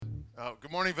Oh,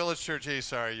 good morning, Village Church. Hey,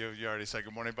 sorry, you already said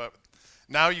good morning, but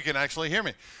now you can actually hear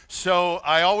me. So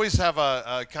I always have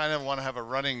a kind of want to have a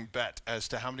running bet as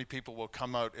to how many people will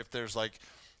come out if there's like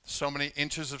so many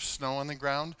inches of snow on the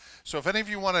ground. So if any of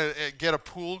you want to get a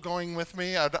pool going with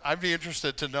me, I'd be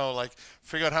interested to know, like,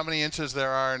 figure out how many inches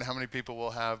there are and how many people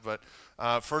we'll have. But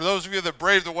for those of you that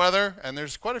brave the weather, and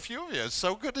there's quite a few of you, it's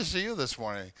so good to see you this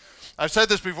morning. I've said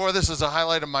this before, this is a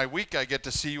highlight of my week. I get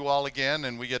to see you all again,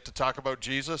 and we get to talk about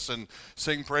Jesus and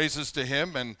sing praises to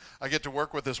him, and I get to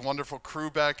work with this wonderful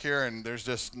crew back here, and there's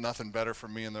just nothing better for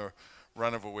me in the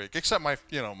run of a week, except my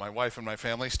wife and my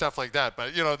family, stuff like that.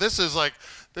 But this is like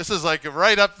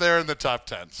right up there in the top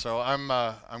 10. So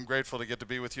I'm grateful to get to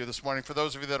be with you this morning. For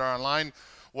those of you that are online,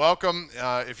 welcome.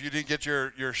 If you didn't get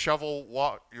your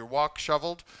walk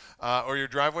shoveled or your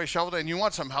driveway shoveled, and you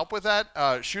want some help with that,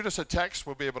 shoot us a text.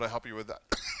 We'll be able to help you with that.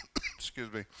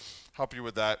 Excuse me, help you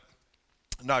with that.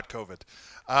 Not COVID,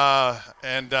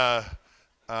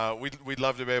 we'd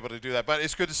love to be able to do that. But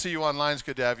it's good to see you online. It's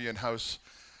good to have you in house.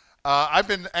 I've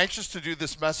been anxious to do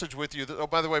this message with you. Oh,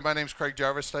 by the way, my name's Craig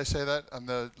Jarvis. Did I say that? I'm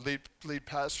the lead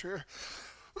pastor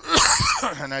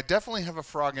here. And I definitely have a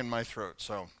frog in my throat.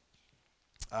 So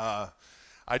I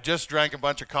just drank a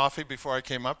bunch of coffee before I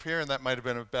came up here, and that might have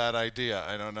been a bad idea.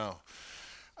 I don't know.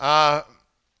 I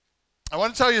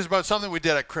want to tell you about something we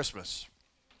did at Christmas.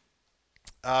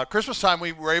 Christmas time,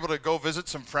 we were able to go visit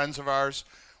some friends of ours.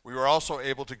 We were also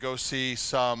able to go see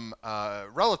some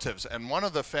relatives, and one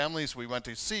of the families we went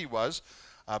to see was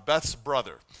Beth's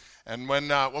brother. And when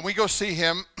we go see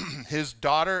him, his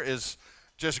daughter is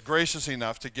just gracious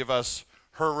enough to give us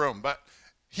her room. But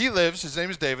his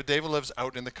name is David. David lives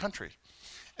out in the country.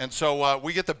 And so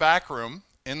we get the back room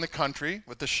in the country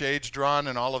with the shades drawn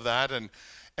and all of that.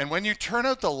 And when you turn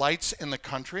out the lights in the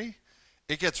country,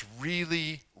 it gets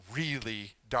really,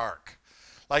 really dark.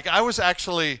 Like, I was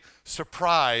actually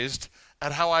surprised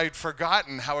at how I'd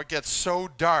forgotten how it gets so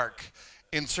dark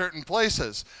in certain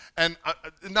places. And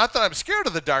not that I'm scared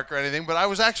of the dark or anything, but I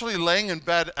was actually laying in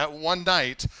bed at one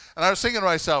night, and I was thinking to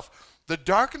myself, the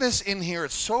darkness in here,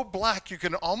 it's so black you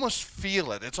can almost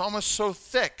feel it. It's almost so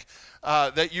thick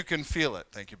that you can feel it.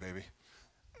 Thank you, baby.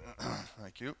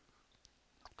 Thank you.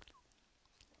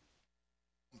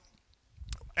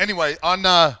 Anyway,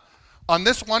 on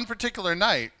this one particular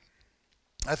night,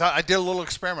 I thought I did a little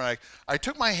experiment. I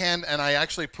took my hand and I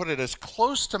actually put it as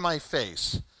close to my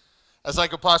face as I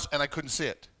could possibly, and I couldn't see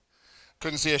it.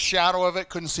 Couldn't see a shadow of it,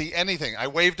 couldn't see anything. I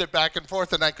waved it back and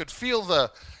forth, and I could feel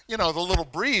the little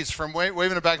breeze from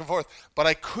waving it back and forth, but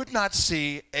I could not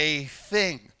see a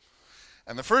thing.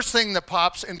 And the first thing that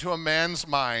pops into a man's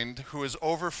mind who is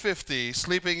over 50,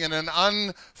 sleeping in an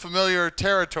unfamiliar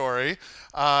territory,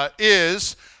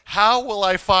 is, how will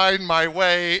I find my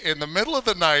way in the middle of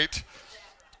the night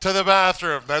to the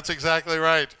bathroom? That's exactly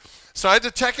right. So I had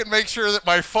to check and make sure that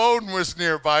my phone was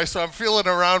nearby, so I'm feeling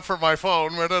around for my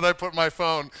phone. Where did I put my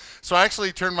phone? So I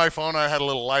actually turned my phone, I had a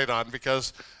little light on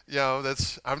because,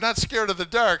 I'm not scared of the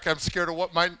dark. I'm scared of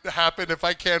what might happen if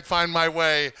I can't find my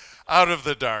way out of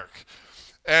the dark.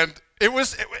 And it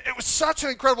was such an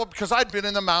incredible, because I'd been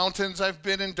in the mountains, I've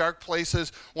been in dark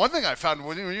places. One thing I found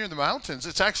when you're in the mountains,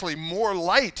 it's actually more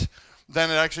light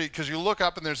than it actually, because you look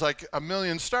up and there's like a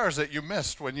million stars that you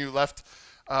missed when you left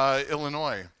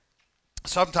Illinois.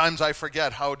 Sometimes I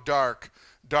forget how dark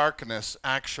darkness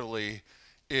actually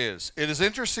is. It is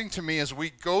interesting to me as we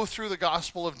go through the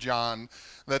Gospel of John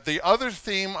that the other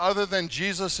theme, other than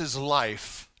Jesus, is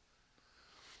life.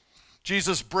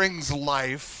 Jesus brings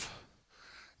life.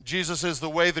 Jesus is the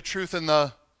way, the truth, and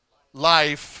the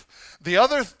life. The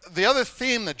other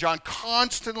theme that John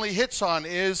constantly hits on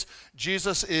is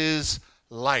Jesus is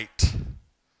light.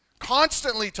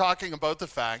 Constantly talking about the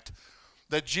fact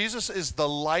that Jesus is the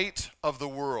light of the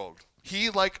world. He,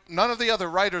 like none of the other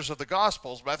writers of the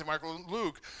Gospels, Matthew, Mark,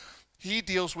 Luke, he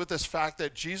deals with this fact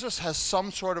that Jesus has some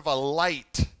sort of a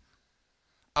light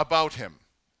about him.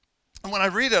 And when I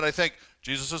read it, I think,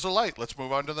 Jesus is a light. Let's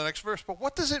move on to the next verse. But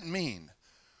what does it mean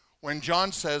when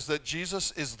John says that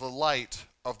Jesus is the light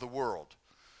of the world?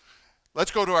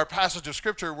 Let's go to our passage of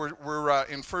Scripture. We're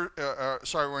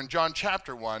in John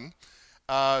chapter 1,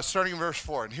 starting in verse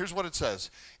 4. And here's what it says.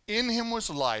 In him was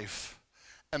life,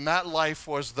 and that life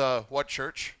was the, what,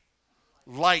 church?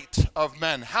 Light of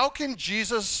men. How can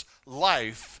Jesus'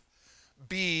 life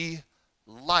be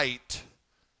light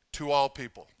to all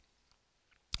people?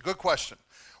 Good question.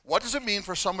 What does it mean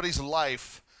for somebody's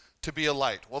life to be a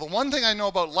light? Well, the one thing I know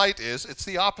about light is it's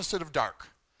the opposite of dark.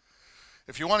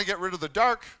 If you want to get rid of the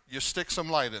dark, you stick some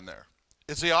light in there.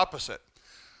 It's the opposite.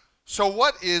 So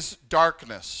what is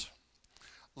darkness?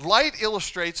 Light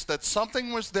illustrates that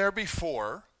something was there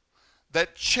before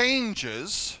that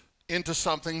changes into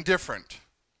something different,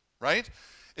 right?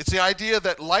 It's the idea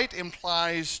that light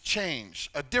implies change,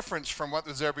 a difference from what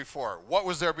was there before. What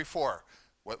was there before?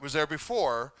 What was there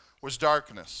before was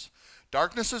darkness.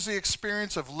 Darkness is the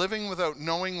experience of living without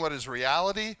knowing what is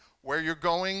reality, where you're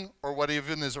going, or what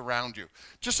even is around you.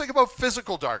 Just think about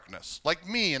physical darkness, like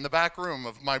me in the back room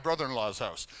of my brother-in-law's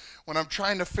house, when I'm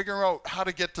trying to figure out how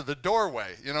to get to the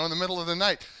doorway, in the middle of the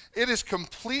night. It is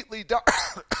completely dark,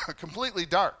 completely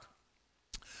dark.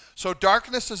 So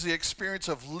darkness is the experience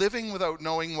of living without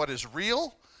knowing what is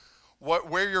real,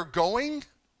 where you're going,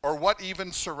 or what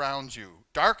even surrounds you.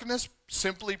 Darkness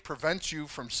simply prevents you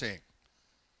from seeing.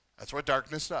 That's what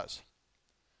darkness does.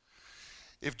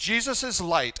 If Jesus is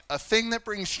light, a thing that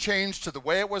brings change to the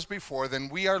way it was before, then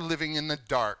we are living in the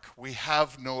dark. We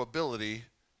have no ability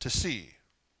to see.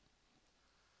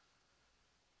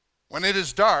 When it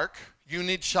is dark, you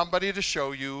need somebody to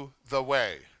show you the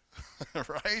way,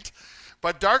 right?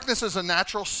 But darkness is a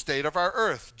natural state of our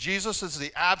earth. Jesus is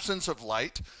the absence of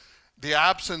light, the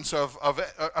absence of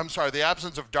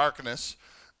darkness,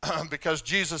 because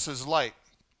Jesus is light.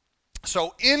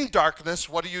 So in darkness,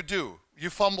 what do? You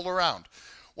fumble around.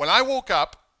 When I woke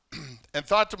up and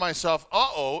thought to myself,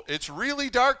 uh-oh, it's really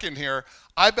dark in here,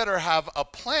 I better have a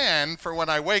plan for when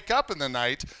I wake up in the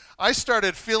night, I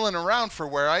started feeling around for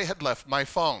where I had left my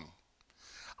phone.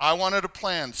 I wanted a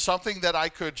plan, something that I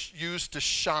could use to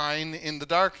shine in the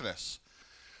darkness.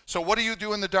 So what do you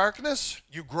do in the darkness?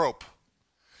 You grope.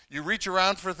 You reach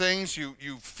around for things, you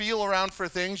feel around for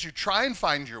things, you try and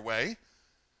find your way.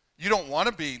 You don't want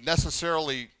to be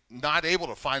necessarily not able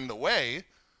to find the way.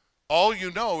 All you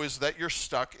know is that you're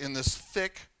stuck in this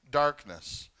thick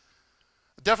darkness.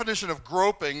 The definition of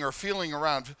groping or feeling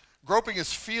around, groping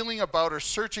is feeling about or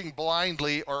searching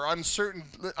blindly or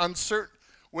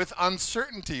with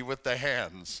uncertainty with the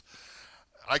hands.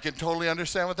 I can totally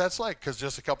understand what that's like, because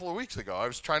just a couple of weeks ago I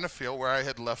was trying to feel where I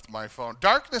had left my phone.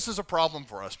 Darkness is a problem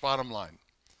for us, bottom line.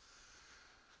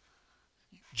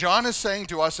 John is saying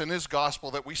to us in his gospel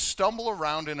that we stumble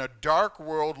around in a dark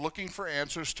world looking for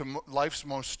answers to life's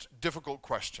most difficult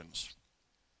questions.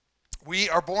 We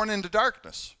are born into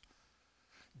darkness.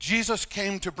 Jesus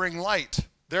came to bring light.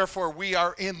 Therefore, we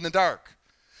are in the dark.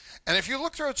 And if you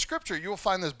look throughout Scripture, you will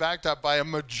find this backed up by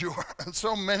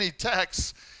so many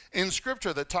texts in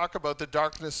Scripture that talk about the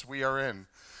darkness we are in.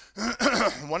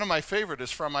 One of my favorite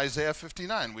is from Isaiah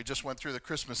 59. We just went through the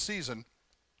Christmas season.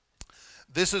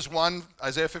 This is one,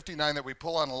 Isaiah 59, that we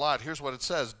pull on a lot. Here's what it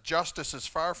says. Justice is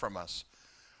far from us.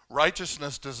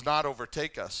 Righteousness does not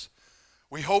overtake us.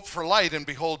 We hope for light and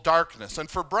behold darkness,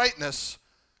 and for brightness,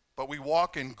 but we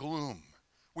walk in gloom.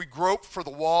 We grope for the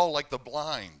wall like the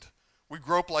blind. We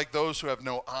grope like those who have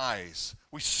no eyes.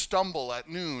 We stumble at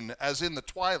noon as in the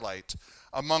twilight.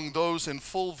 Among those in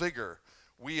full vigor,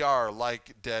 we are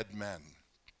like dead men.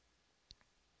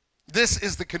 This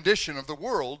is the condition of the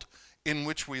world in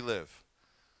which we live.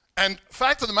 And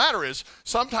fact of the matter is,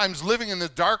 sometimes living in the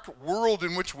dark world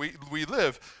in which we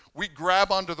live, we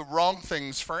grab onto the wrong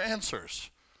things for answers.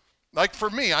 Like for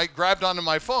me, I grabbed onto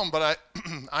my phone, but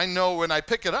I know when I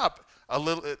pick it up,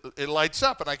 it lights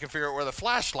up and I can figure out where the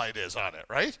flashlight is on it,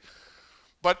 right?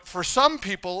 But for some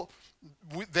people,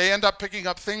 they end up picking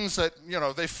up things that,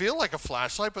 they feel like a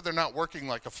flashlight, but they're not working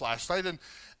like a flashlight.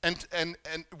 And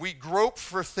we grope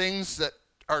for things that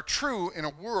are true in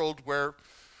a world where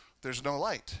there's no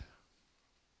light.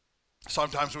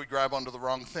 Sometimes we grab onto the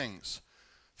wrong things,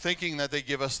 thinking that they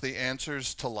give us the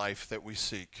answers to life that we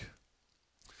seek.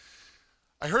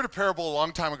 I heard a parable a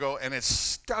long time ago, and it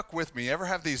stuck with me. You ever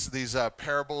have these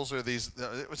parables or these,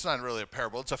 it's not really a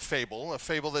parable, it's a fable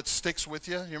that sticks with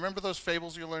you? You remember those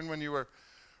fables you learned when you were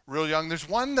real young? There's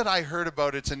one that I heard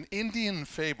about. It's an Indian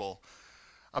fable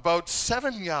about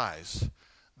 7 guys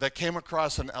that came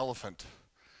across an elephant.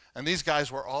 And these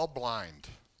guys were all blind.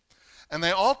 And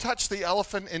they all touched the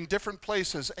elephant in different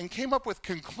places and came up with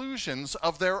conclusions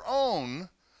of their own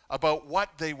about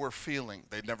what they were feeling.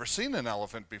 They'd never seen an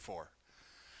elephant before.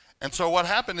 And so what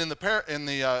happened in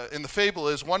the fable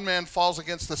is one man falls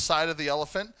against the side of the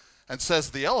elephant and says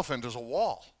the elephant is a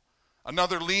wall.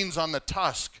 Another leans on the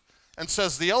tusk and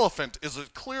says the elephant is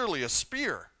clearly a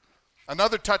spear.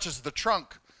 Another touches the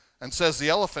trunk and says the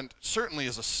elephant certainly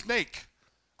is a snake.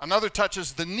 Another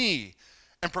touches the knee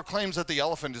and proclaims that the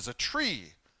elephant is a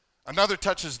tree. Another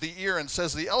touches the ear and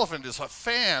says the elephant is a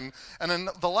fan. And then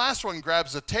the last one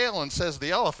grabs the tail and says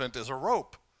the elephant is a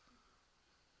rope.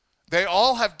 They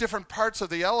all have different parts of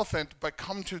the elephant, but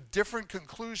come to different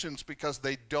conclusions because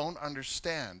they don't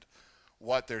understand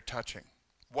what they're touching,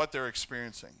 what they're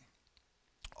experiencing.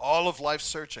 All of life's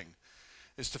searching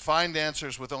is to find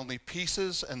answers with only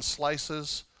pieces and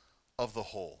slices of the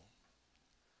whole.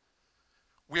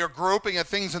 We are groping at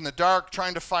things in the dark,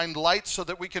 trying to find light so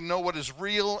that we can know what is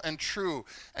real and true.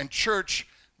 And church,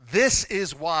 this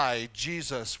is why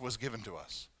Jesus was given to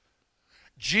us.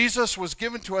 Jesus was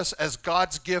given to us as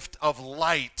God's gift of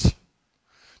light,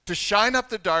 to shine up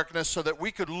the darkness so that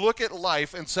we could look at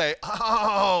life and say,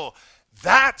 oh,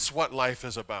 that's what life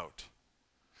is about.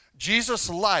 Jesus'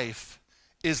 life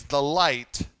is the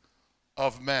light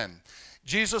of men.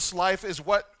 Jesus' life is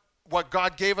what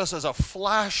God gave us as a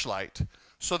flashlight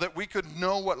so that we could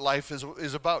know what life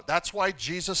is about. That's why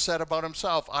Jesus said about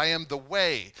himself, I am the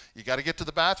way. You got to get to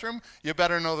the bathroom, you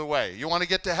better know the way. You want to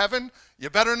get to heaven,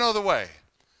 you better know the way.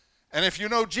 And if you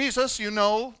know Jesus, you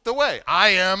know the way. I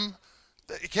am.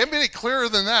 It can't be any clearer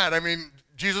than that. I mean,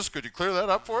 Jesus, could you clear that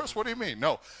up for us? What do you mean?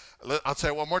 No. I'll say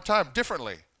it one more time,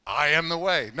 differently. I am the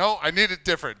way. No, I need it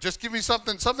different. Just give me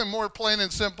something more plain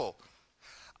and simple.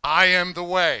 I am the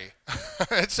way.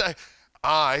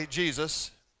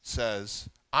 Jesus says,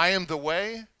 I am the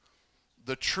way,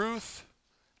 the truth,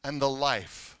 and the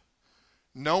life.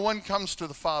 No one comes to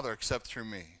the Father except through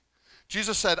me.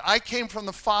 Jesus said, I came from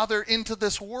the Father into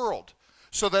this world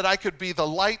so that I could be the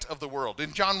light of the world.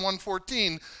 In John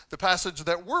 1:14, the passage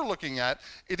that we're looking at,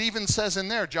 it even says in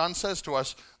there, John says to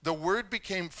us, the Word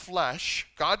became flesh,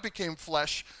 God became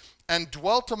flesh, and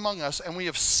dwelt among us, and we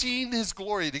have seen his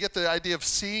glory. Do you get the idea of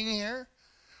seeing here?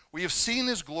 We have seen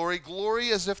his glory,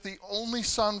 glory as if the only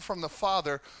Son from the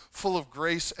Father, full of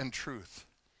grace and truth.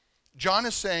 John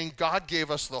is saying God gave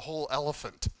us the whole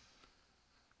elephant.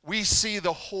 We see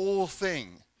the whole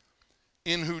thing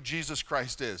in who Jesus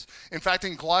Christ is. In fact,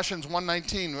 in Colossians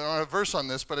 1:19, we don't have a verse on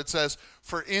this, but it says,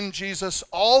 for in Jesus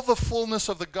all the fullness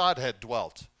of the Godhead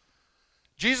dwelt.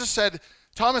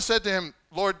 Thomas said to him,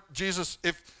 Lord Jesus,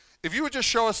 if you would just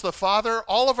show us the Father,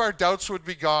 all of our doubts would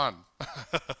be gone.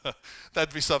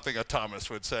 That'd be something a Thomas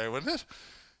would say, wouldn't it?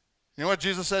 You know what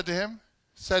Jesus said to him?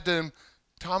 He said to him,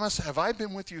 Thomas, have I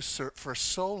been with you for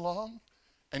so long,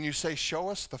 and you say, show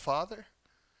us the Father?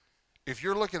 If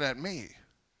you're looking at me,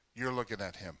 you're looking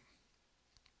at him.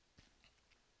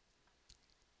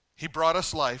 He brought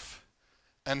us life,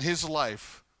 and his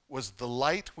life was the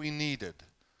light we needed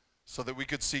so that we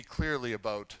could see clearly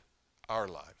about our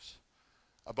lives,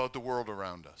 about the world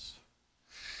around us.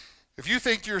 If you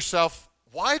think to yourself,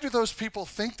 why do those people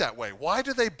think that way? Why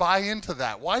do they buy into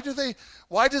that? Why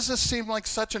does this seem like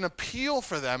such an appeal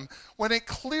for them when it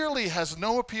clearly has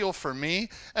no appeal for me,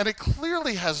 and it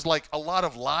clearly has like a lot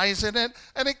of lies in it,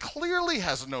 and it clearly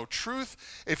has no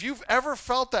truth? If you've ever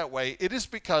felt that way, it is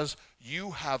because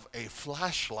you have a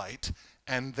flashlight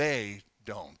and they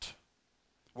don't.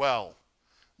 Well,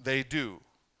 they do.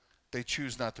 They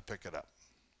choose not to pick it up.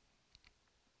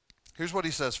 Here's what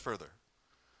he says further.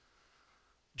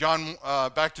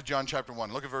 Back to John chapter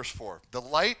 1. Look at verse 4. The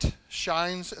light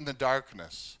shines in the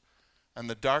darkness, and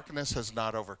the darkness has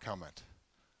not overcome it.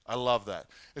 I love that.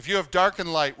 If you have dark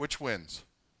and light, which wins?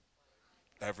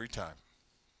 Every time.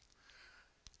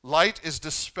 Darkness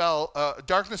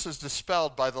is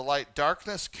dispelled by the light.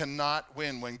 Darkness cannot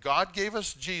win. When God gave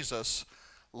us Jesus,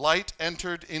 light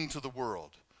entered into the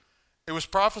world. It was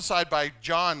prophesied by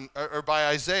John, or by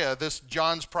Isaiah, this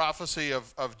John's prophecy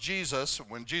of Jesus.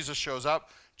 When Jesus shows up,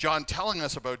 John telling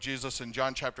us about Jesus in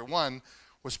John chapter 1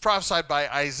 was prophesied by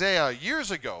Isaiah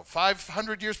years ago,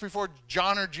 500 years before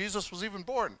John or Jesus was even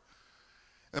born. In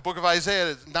the book of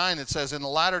Isaiah 9, it says, in the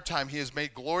latter time he has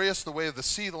made glorious the way of the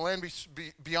sea, the land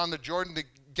beyond the Jordan, the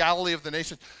Galilee of the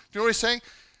nations. Do you know what he's saying?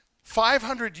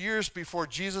 500 years before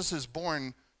Jesus is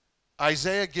born,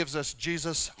 Isaiah gives us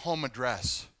Jesus' home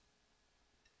address.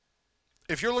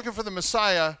 If you're looking for the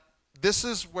Messiah, this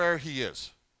is where he is.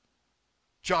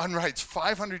 John writes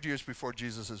 500 years before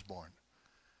Jesus is born.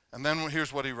 And then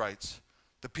here's what he writes.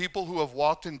 The people who have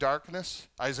walked in darkness,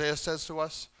 Isaiah says to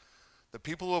us, the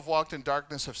people who have walked in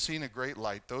darkness have seen a great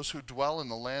light. Those who dwell in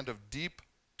the land of deep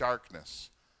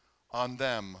darkness, on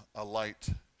them a light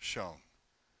shone.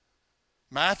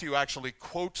 Matthew actually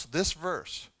quotes this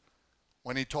verse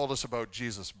when he told us about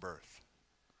Jesus' birth.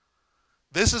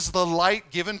 This is the light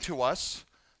given to us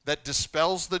that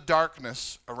dispels the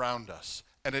darkness around us.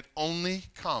 And it only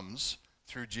comes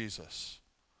through Jesus.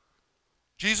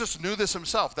 Jesus knew this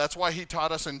himself. That's why he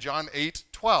taught us in John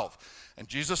 8:12. And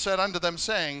Jesus said unto them,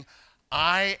 saying,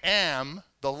 I am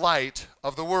the light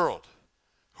of the world.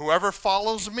 Whoever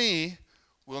follows me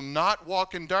will not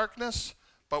walk in darkness,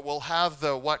 but will have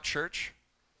the what, church?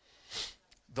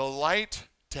 The light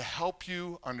to help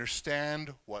you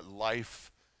understand what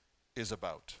life is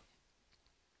about.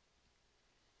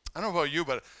 I don't know about you,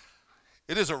 but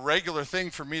It is a regular thing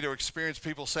for me to experience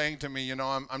people saying to me, you know,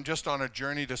 I'm just on a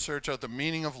journey to search out the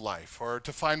meaning of life, or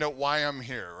to find out why I'm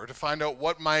here, or to find out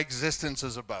what my existence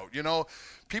is about. You know,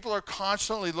 people are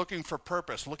constantly looking for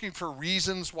purpose, looking for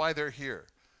reasons why they're here.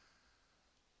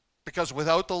 Because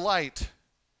without the light,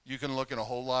 you can look in a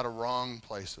whole lot of wrong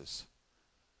places.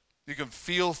 You can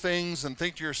feel things and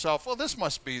think to yourself, well, this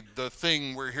must be the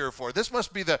thing we're here for. This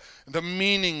must be the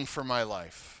meaning for my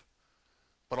life.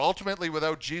 But ultimately,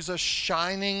 without Jesus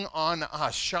shining on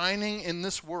us, shining in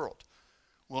this world,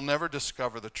 we'll never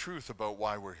discover the truth about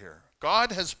why we're here.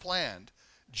 God has planned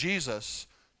Jesus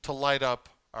to light up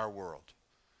our world.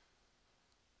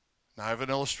 Now, I have an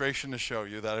illustration to show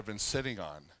you that I've been sitting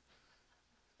on,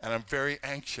 and I'm very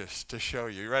anxious to show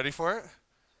you. You ready for it?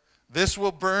 This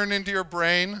will burn into your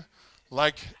brain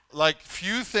like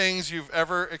few things you've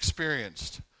ever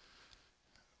experienced.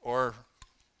 Or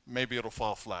maybe it'll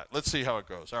fall flat. Let's see how it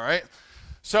goes, all right?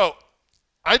 So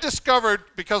I discovered,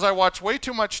 because I watch way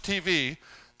too much TV,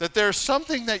 that there's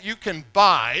something that you can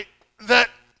buy that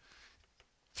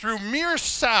through mere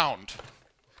sound,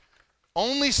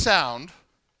 only sound,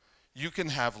 you can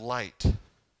have light.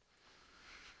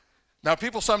 Now,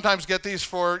 people sometimes get these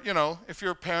for, you know, if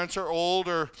your parents are old,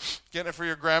 or getting it for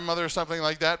your grandmother or something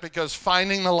like that, because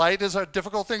finding the light is a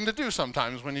difficult thing to do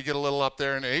sometimes when you get a little up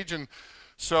there in age. And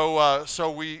so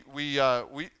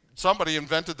somebody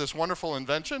invented this wonderful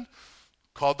invention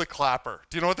called the clapper.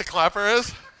 Do you know what the clapper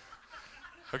is?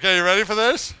 Okay, you ready for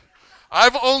this?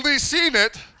 I've only seen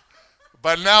it,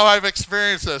 but now I've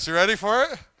experienced this. You ready for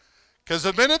it? Because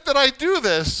the minute that I do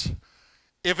this,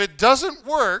 if it doesn't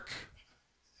work,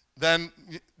 then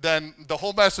the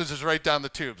whole message is right down the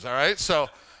tubes, all right? So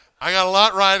I got a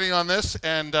lot riding on this,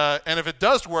 and if it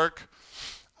does work,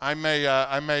 I may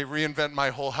reinvent my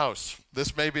whole house.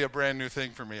 This may be a brand new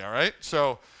thing for me, all right?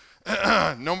 So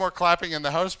no more clapping in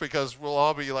the house, because we'll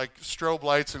all be like strobe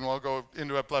lights and we'll go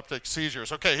into epileptic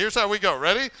seizures. Okay, here's how we go.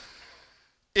 Ready?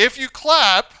 If you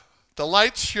clap, the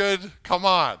lights should come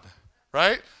on,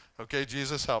 right? Okay,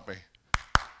 Jesus, help me.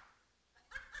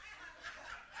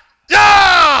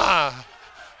 Yeah!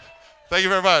 Thank you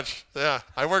very much. Yeah,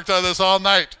 I worked on this all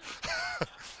night.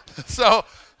 So,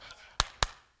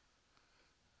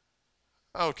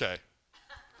 okay.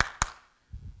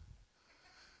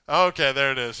 Okay,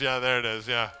 there it is. Yeah, there it is.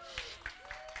 Yeah.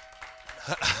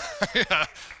 Yeah.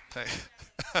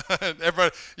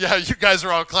 Everybody, yeah, you guys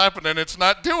are all clapping and it's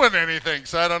not doing anything,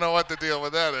 so I don't know what the deal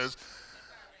with that is.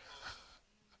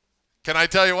 Can I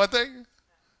tell you one thing?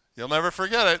 You'll never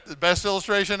forget it. The best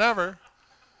illustration ever.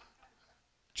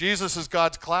 Jesus is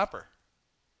God's clapper.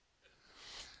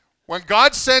 When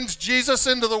God sends Jesus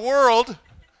into the world,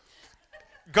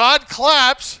 God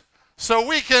claps so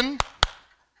we can...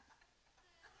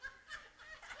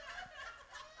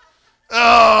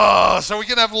 so we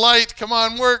can have light. Come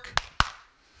on, work.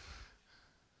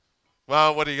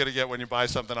 Well, what are you going to get when you buy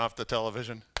something off the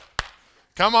television?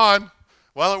 Come on.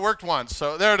 Well, it worked once,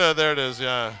 so there it is,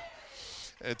 yeah.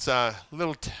 It's a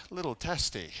little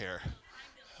testy here.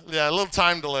 Yeah, a little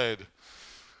time delayed.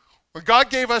 When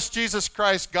God gave us Jesus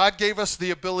Christ, God gave us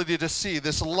the ability to see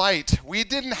this light. We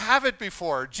didn't have it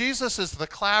before. Jesus is the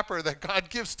clapper that God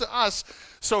gives to us,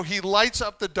 so he lights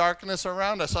up the darkness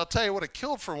around us. I'll tell you what, I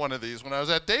killed for one of these when I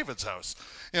was at David's house.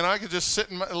 You know, I could just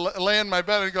sit and lay in my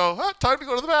bed and go, time to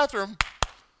go to the bathroom.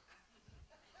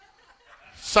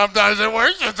 Sometimes it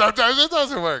works and sometimes it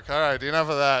doesn't work. All right, enough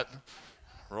of that.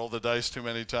 Roll the dice too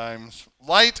many times.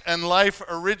 Light and life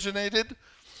originated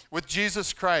with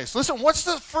Jesus Christ. Listen, what's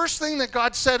the first thing that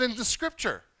God said in the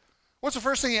scripture? What's the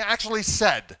first thing he actually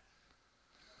said?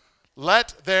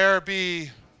 Let there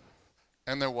be,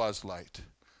 and there was light.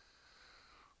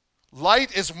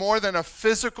 Light is more than a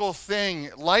physical thing.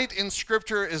 Light in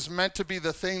scripture is meant to be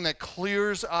the thing that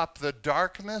clears up the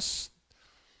darkness.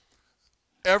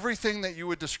 Everything that you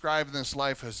would describe in this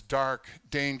life as dark,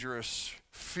 dangerous,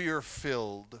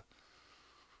 fear-filled,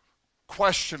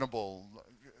 questionable,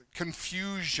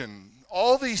 confusion,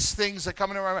 all these things that come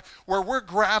into our mind, where we're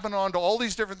grabbing onto all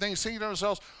these different things, thinking to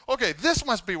ourselves, okay, this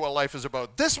must be what life is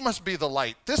about. This must be the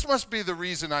light. This must be the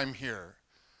reason I'm here.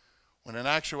 When in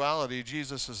actuality,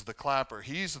 Jesus is the clapper.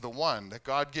 He's the one that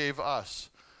God gave us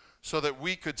so that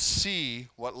we could see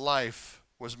what life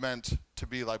was meant to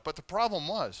be like. But the problem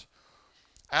was,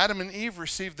 Adam and Eve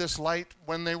received this light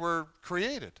when they were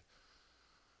created.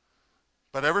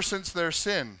 But ever since their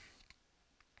sin,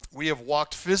 we have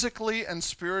walked physically and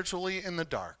spiritually in the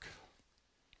dark.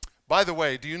 By the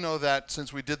way, do you know that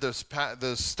since we did this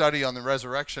study on the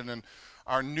resurrection and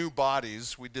our new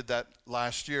bodies, we did that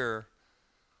last year,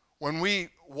 When we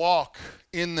walk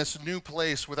in this new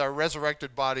place with our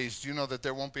resurrected bodies, do you know that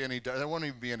there won't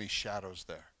even be any shadows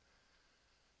there?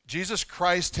 Jesus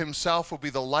Christ himself will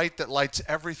be the light that lights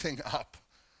everything up,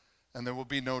 and there will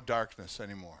be no darkness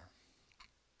anymore.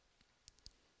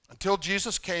 Until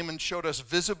Jesus came and showed us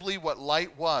visibly what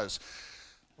light was,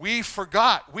 we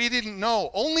forgot. We didn't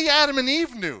know. Only Adam and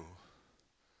Eve knew.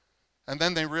 And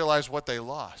then they realized what they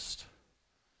lost.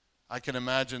 I can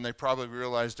imagine they probably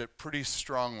realized it pretty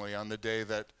strongly on the day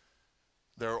that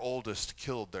their oldest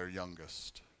killed their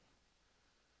youngest.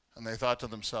 And they thought to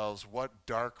themselves, what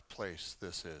dark place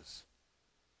this is.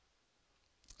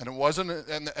 And it wasn't,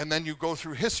 and then you go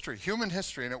through history, human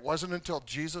history, and it wasn't until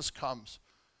Jesus comes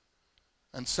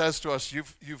and says to us,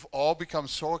 you've all become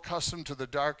so accustomed to the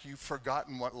dark, you've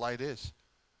forgotten what light is.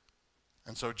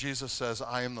 And so Jesus says,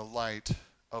 I am the light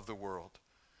of the world.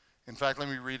 In fact, let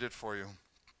me read it for you.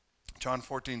 John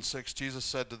 14:6, Jesus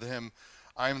said to him,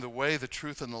 I am the way, the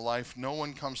truth, and the life. No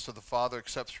one comes to the Father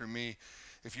except through me.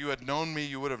 If you had known me,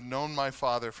 you would have known my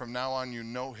Father. From now on, you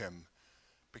know him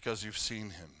because you've seen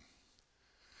him.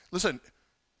 Listen,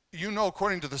 you know,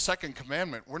 according to the second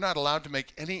commandment, we're not allowed to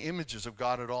make any images of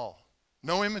God at all.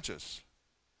 No images,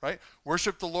 right?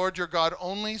 Worship the Lord your God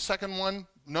only. Second one,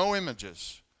 no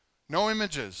images. No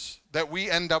images that we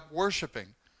end up worshiping.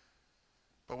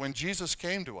 But when Jesus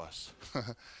came to us,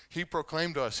 he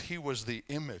proclaimed to us he was the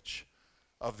image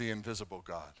of the invisible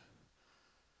God.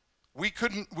 We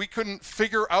couldn't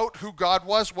figure out who God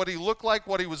was, what he looked like,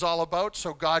 what he was all about,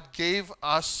 so God gave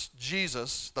us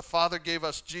Jesus. The Father gave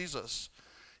us Jesus.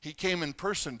 He came in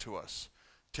person to us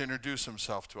to introduce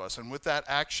himself to us. And with that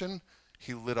action,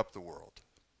 he lit up the world.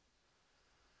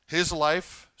 His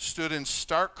life stood in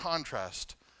stark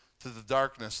contrast to the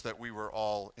darkness that we were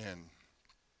all in.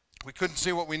 We couldn't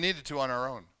see what we needed to on our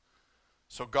own.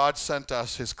 So God sent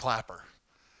us his clapper.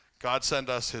 God sent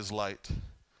us his light.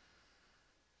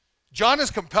 John is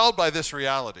compelled by this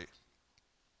reality.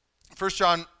 1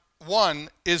 John 1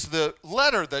 is the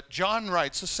letter that John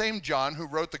writes, the same John who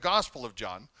wrote the Gospel of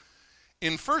John.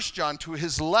 In 1 John, to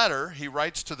his letter, he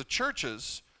writes to the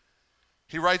churches.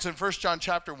 He writes in 1 John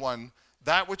chapter 1,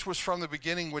 that which was from the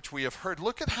beginning, which we have heard.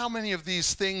 Look at how many of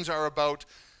these things are about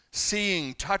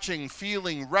seeing, touching,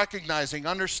 feeling, recognizing,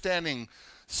 understanding.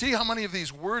 See how many of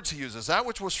these words he uses. That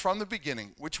which was from the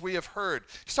beginning, which we have heard.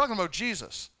 He's talking about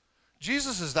Jesus.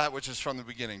 Jesus is that which is from the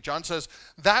beginning. John says,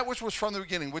 that which was from the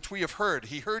beginning, which we have heard.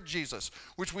 He heard Jesus,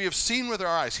 which we have seen with our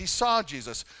eyes. He saw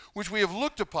Jesus, which we have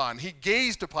looked upon. He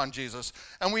gazed upon Jesus,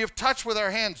 and we have touched with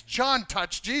our hands. John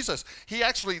touched Jesus. He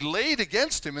actually laid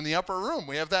against him in the upper room.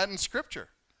 We have that in Scripture.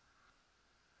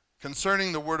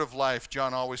 Concerning the word of life,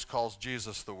 John always calls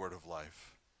Jesus the word of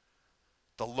life,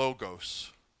 the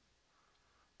Logos.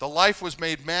 The life was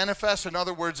made manifest. In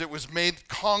other words, it was made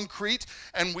concrete,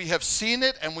 and we have seen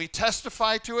it, and we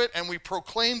testify to it, and we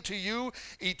proclaim to you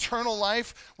eternal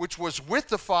life, which was with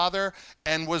the Father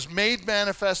and was made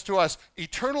manifest to us.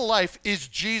 Eternal life is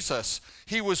Jesus.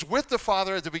 He was with the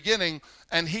Father at the beginning,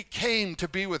 and he came to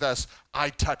be with us.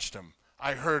 I touched him.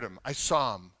 I heard him. I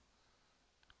saw him.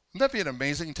 Wouldn't that be an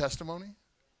amazing testimony?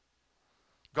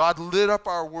 God lit up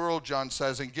our world, John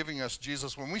says, in giving us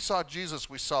Jesus. When we saw Jesus,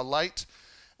 we saw light,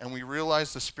 and we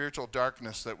realized the spiritual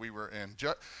darkness that we were in.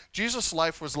 Jesus'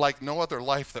 life was like no other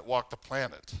life that walked the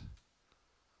planet.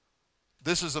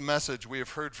 This is a message we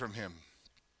have heard from him.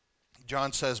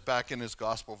 John says back in his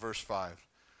gospel, verse 5,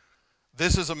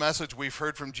 this is a message we've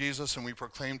heard from Jesus and we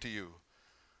proclaim to you.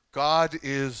 God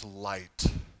is light,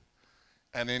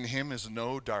 and in him is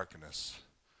no darkness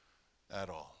at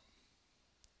all.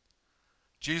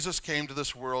 Jesus came to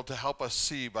this world to help us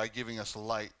see by giving us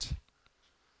light.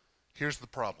 Here's the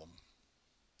problem.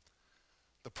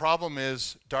 The problem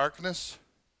is darkness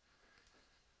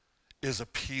is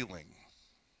appealing.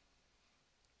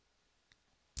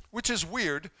 Which is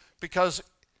weird because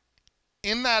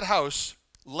in that house,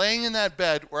 laying in that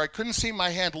bed where I couldn't see my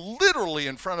hand literally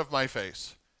in front of my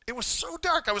face, it was so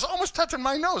dark I was almost touching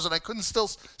my nose and I couldn't still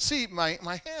see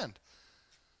my hand.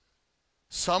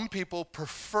 Some people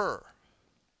prefer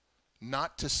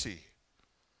not to see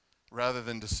rather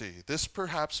than to see. This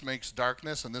perhaps makes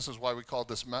darkness, and this is why we call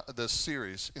this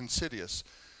series insidious.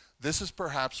 This is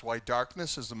perhaps why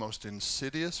darkness is the most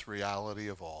insidious reality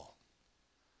of all.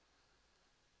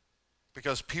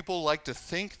 Because people like to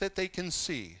think that they can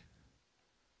see,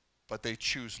 but they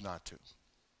choose not to.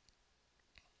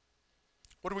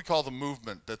 What do we call the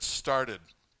movement that started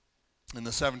in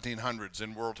the 1700s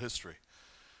in world history?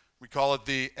 We call it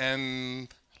the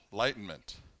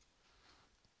Enlightenment.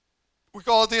 We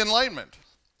call it the Enlightenment.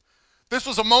 This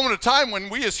was a moment of time when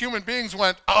we as human beings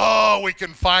went, oh, we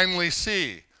can finally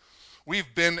see.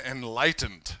 we've been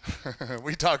enlightened.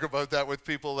 We talk about that with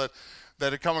people that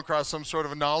have come across some sort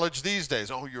of knowledge these days.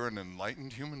 Oh, you're an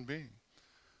enlightened human being.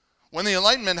 When the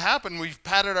Enlightenment happened, we've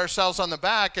patted ourselves on the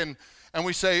back and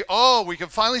we say, oh, we can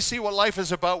finally see what life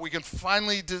is about. We can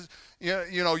finally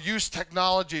use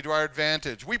technology to our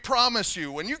advantage. We promise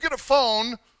you, when you get a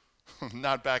phone,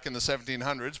 not back in the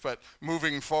 1700s, but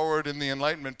moving forward in the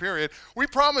Enlightenment period, we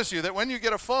promise you that when you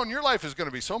get a phone, your life is going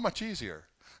to be so much easier.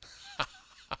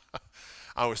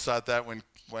 I always thought that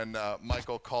when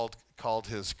Michael called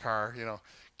his car,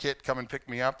 Kit, come and pick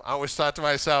me up. I always thought to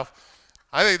myself,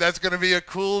 I think that's going to be a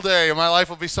cool day, and my life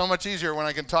will be so much easier when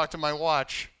I can talk to my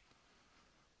watch.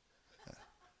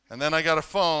 And then I got a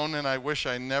phone, and I wish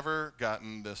I never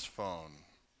gotten this phone.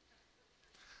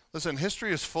 Listen,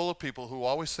 history is full of people who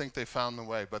always think they found the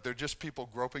way, but they're just people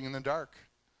groping in the dark,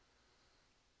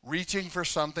 reaching for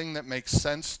something that makes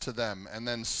sense to them, and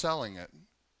then selling it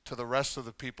to the rest of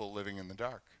the people living in the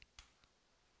dark.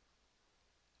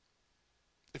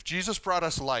 If Jesus brought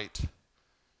us light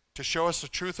to show us the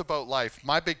truth about life,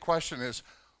 my big question is,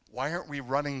 why aren't we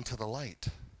running to the light?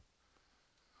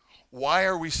 Why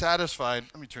are we satisfied?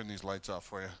 Let me turn these lights off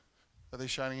for you. Are they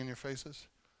shining in your faces?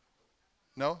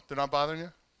 No? They're not bothering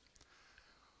you?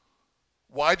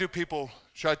 Why do people,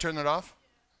 should I turn it off?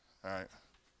 All right.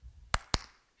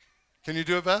 Can you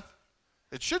do it, Beth?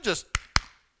 It should just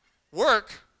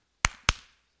work.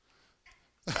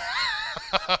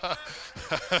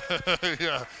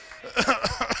 Yeah.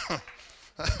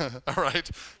 All right.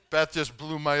 Beth just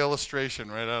blew my illustration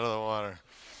right out of the water.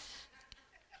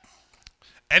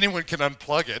 Anyone can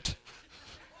unplug it.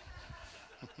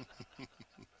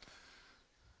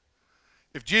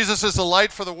 If Jesus is the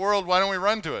light for the world, why don't we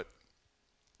run to it?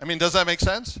 I mean, does that make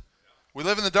sense? We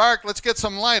live in the dark, let's get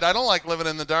some light. I don't like living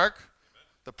in the dark.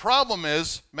 The problem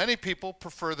is, many people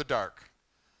prefer the dark.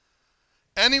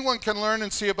 Anyone can learn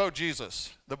and see about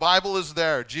Jesus. The Bible is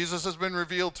there. Jesus has been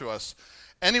revealed to us.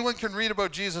 Anyone can read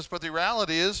about Jesus, but the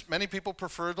reality is, many people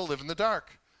prefer to live in the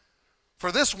dark.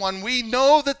 For this one, we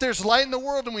know that there's light in the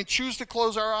world, and we choose to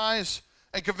close our eyes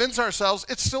and convince ourselves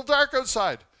it's still dark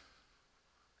outside.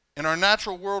 In our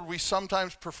natural world, we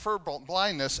sometimes prefer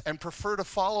blindness and prefer to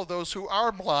follow those who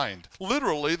are blind.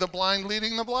 Literally, the blind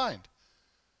leading the blind.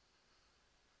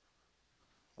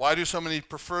 Why do so many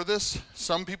prefer this?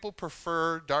 Some people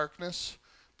prefer darkness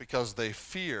because they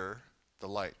fear the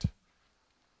light.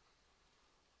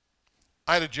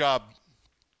 I had a job,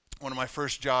 one of my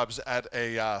first jobs at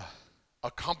a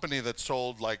company that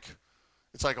sold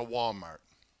it's like a Walmart.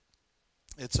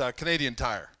 It's a Canadian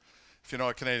Tire. If you know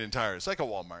what Canadian Tire is, like a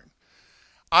Walmart.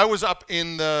 I was up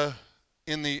in the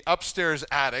upstairs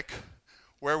attic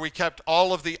where we kept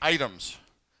all of the items.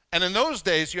 And in those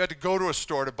days, you had to go to a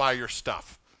store to buy your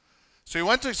stuff. So you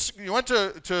went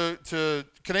to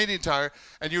Canadian Tire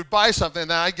and you'd buy something,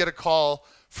 and then I'd get a call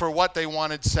for what they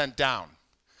wanted sent down.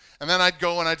 And then I'd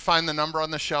go and I'd find the number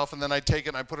on the shelf, and then I'd take it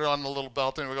and I'd put it on the little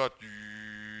belt, and it would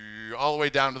go all the way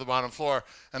down to the bottom floor.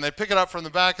 And they'd pick it up from the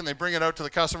back and they bring it out to the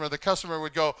customer. The customer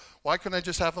would go, why couldn't I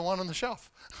just have the one on the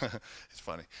shelf? It's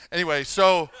funny. Anyway,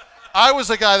 so I was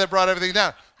the guy that brought everything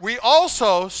down. We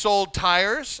also sold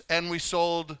tires, and we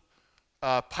sold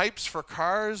pipes for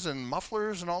cars and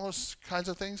mufflers and all those kinds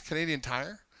of things, Canadian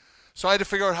Tire. So I had to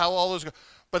figure out how all those go.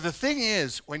 But the thing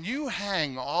is, when you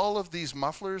hang all of these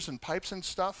mufflers and pipes and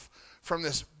stuff from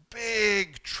this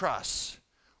big truss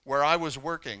where I was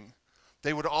working,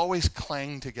 they would always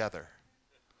clang together.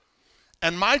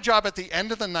 And my job at the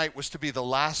end of the night was to be the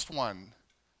last one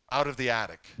out of the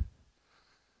attic,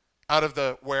 out of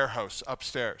the warehouse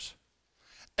upstairs.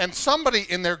 And somebody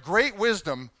in their great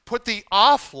wisdom put the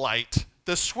off light,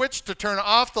 the switch to turn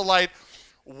off the light,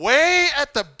 way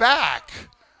at the back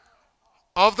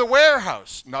of the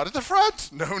warehouse. Not at the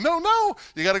front. No, no, no.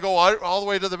 You got to go all the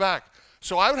way to the back.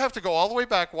 So I would have to go all the way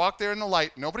back, walk there in the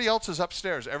light. Nobody else is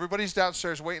upstairs. Everybody's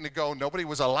downstairs waiting to go. Nobody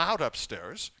was allowed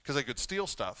upstairs because they could steal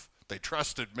stuff. They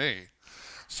trusted me.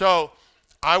 So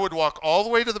I would walk all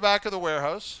the way to the back of the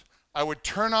warehouse. I would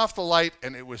turn off the light,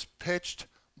 and it was pitched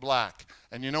black.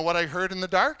 And you know what I heard in the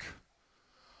dark?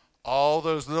 All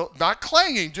those little, not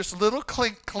clanging, just little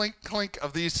clink, clink, clink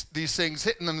of these things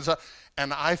hitting them.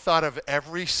 And I thought of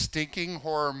every stinking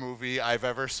horror movie I've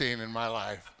ever seen in my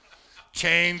life.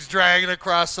 Chains dragging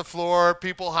across the floor,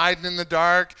 people hiding in the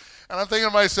dark. And I'm thinking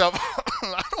to myself,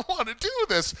 I don't want to do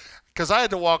this, because I had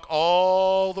to walk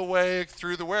all the way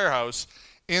through the warehouse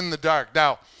in the dark.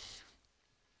 Now,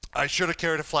 I should have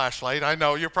carried a flashlight. I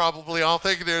know you're probably all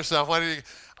thinking to yourself, why did you?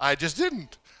 I just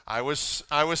didn't. I was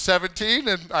 17,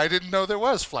 and I didn't know there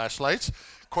was flashlights,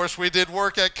 course, we did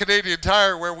work at Canadian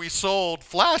Tire where we sold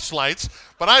flashlights,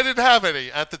 but I didn't have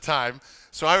any at the time.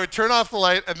 So I would turn off the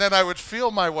light, and then I would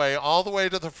feel my way all the way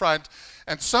to the front.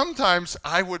 And sometimes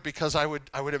I would, because I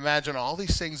would imagine all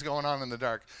these things going on in the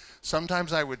dark,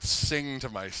 sometimes I would sing to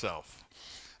myself.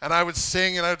 And I would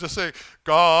sing, and I would just say,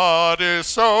 God is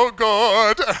so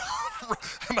good.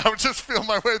 And I would just feel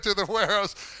my way through the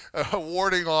warehouse,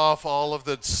 warding off all of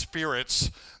the spirits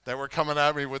that were coming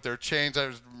at me with their chains. I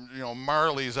was,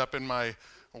 Marley's up in my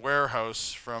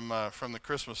warehouse from the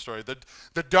Christmas story.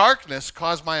 The darkness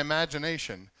caused my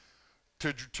imagination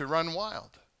to run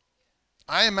wild.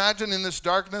 I imagine in this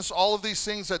darkness all of these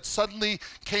things that suddenly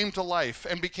came to life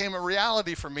and became a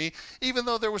reality for me, even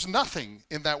though there was nothing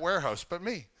in that warehouse but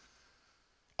me.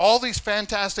 All these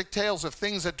fantastic tales of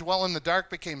things that dwell in the dark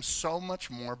became so much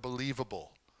more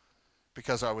believable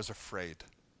because I was afraid.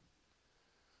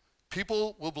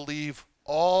 People will believe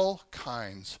all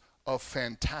kinds of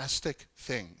fantastic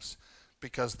things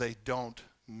because they don't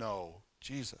know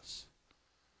Jesus.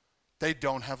 They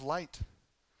don't have light.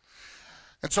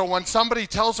 And so when somebody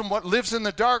tells them what lives in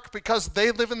the dark, because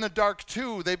they live in the dark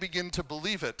too, they begin to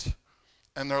believe it.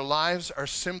 And their lives are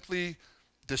simply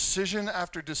decision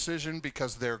after decision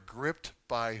because they're gripped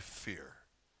by fear.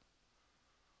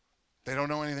 They don't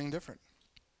know anything different.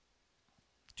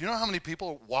 Do you know how many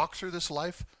people walk through this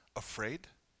life afraid?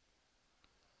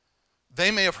 They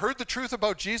may have heard the truth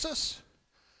about Jesus,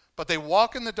 but they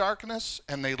walk in the darkness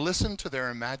and they listen to their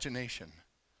imagination.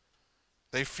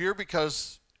 They fear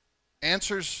because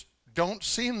answers don't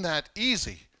seem that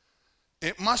easy.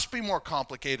 It must be more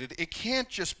complicated. It can't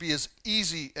just be as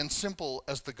easy and simple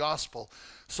as the gospel.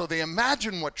 So they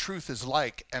imagine what truth is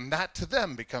like, and that to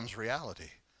them becomes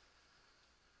reality.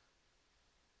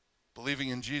 Believing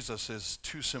in Jesus is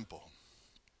too simple.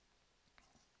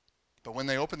 But when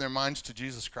they open their minds to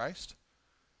Jesus Christ,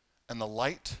 and the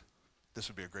light, this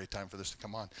would be a great time for this to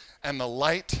come on, and the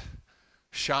light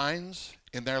shines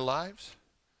in their lives,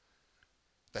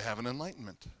 they have an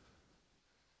enlightenment.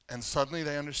 And suddenly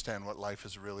they understand what life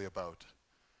is really about.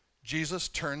 Jesus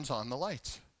turns on the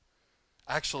lights.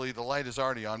 Actually, the light is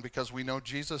already on because we know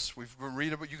Jesus. We've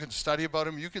read about, you can study about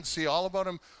him, you can see all about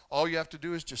him. All you have to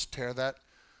do is just tear that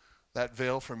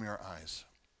veil from your eyes.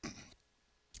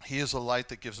 He is a light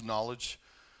that gives knowledge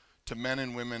to men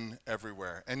and women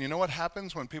everywhere. And you know what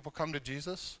happens when people come to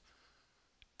Jesus?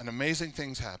 An amazing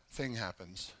thing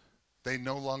happens. They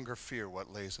no longer fear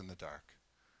what lays in the dark.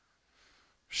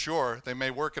 Sure, they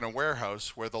may work in a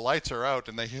warehouse where the lights are out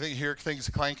and they hear things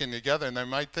clanking together, and they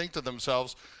might think to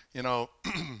themselves,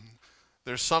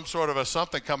 there's some sort of a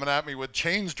something coming at me with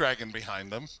chains dragging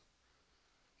behind them,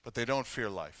 but they don't fear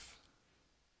life.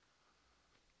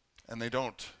 And they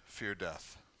don't fear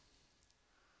death.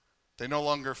 They no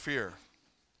longer fear.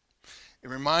 It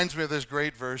reminds me of this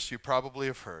great verse you probably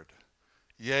have heard.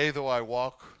 Yea, though I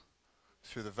walk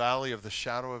through the valley of the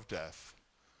shadow of death,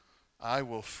 I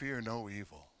will fear no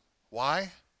evil.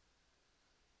 Why?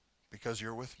 Because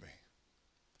you're with me.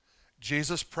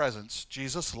 Jesus' presence,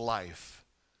 Jesus' life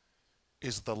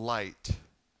is the light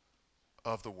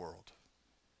of the world.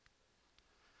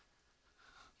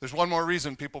 There's one more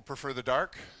reason people prefer the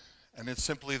dark, and it's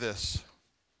simply this.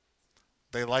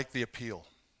 They like the appeal.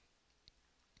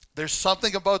 There's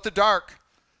something about the dark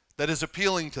that is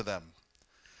appealing to them.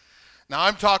 Now,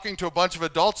 I'm talking to a bunch of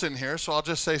adults in here, so I'll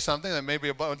just say something that maybe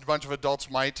a bunch of adults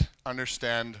might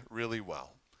understand really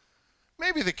well.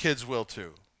 Maybe the kids will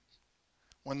too.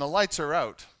 When the lights are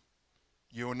out,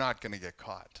 you're not going to get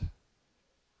caught.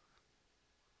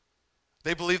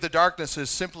 They believe the darkness is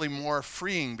simply more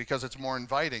freeing because it's more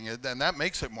inviting, and that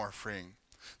makes it more freeing.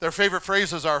 Their favorite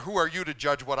phrases are, who are you to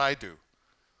judge what I do?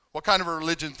 What kind of a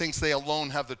religion thinks they alone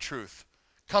have the truth?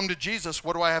 Come to Jesus,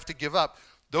 what do I have to give up?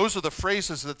 Those are the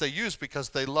phrases that they use because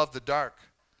they love the dark.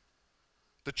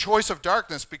 The choice of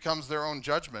darkness becomes their own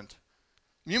judgment.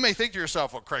 You may think to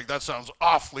yourself, well, Craig, that sounds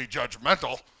awfully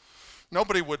judgmental.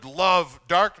 Nobody would love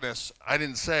darkness. I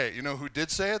didn't say it. You know who did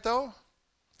say it, though?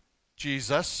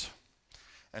 Jesus.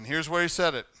 And here's where he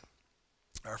said it.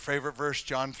 Our favorite verse,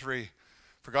 John 3.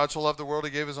 For God so loved the world, he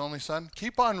gave his only son.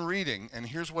 Keep on reading, and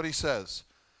here's what he says.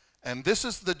 And this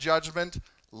is the judgment.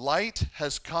 Light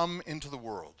has come into the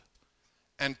world.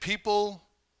 And people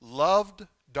loved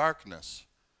darkness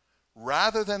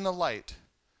rather than the light.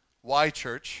 Why,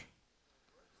 church?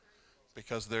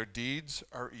 Because their deeds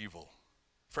are evil.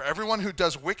 For everyone who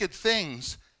does wicked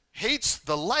things hates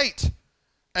the light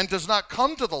and does not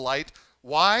come to the light.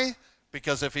 Why?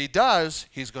 Because if he does,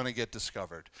 he's going to get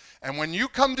discovered. And when you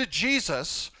come to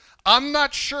Jesus, I'm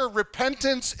not sure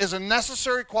repentance is a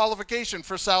necessary qualification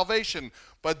for salvation,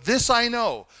 but this I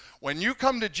know. When you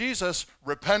come to Jesus,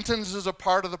 repentance is a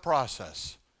part of the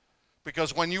process.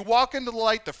 Because when you walk into the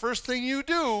light, the first thing you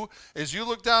do is you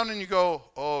look down and you go,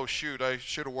 oh, shoot, I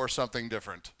should have wore something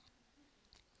different.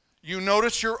 You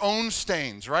notice your own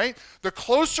stains, right? The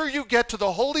closer you get to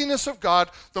the holiness of God,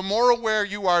 the more aware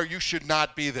you are you should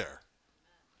not be there.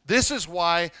 This is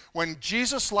why when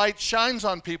Jesus' light shines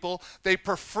on people, they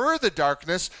prefer the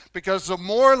darkness, because the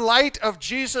more light of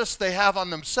Jesus they have on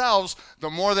themselves, the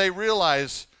more they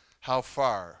realize how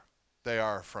far they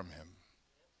are from him.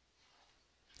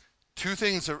 Two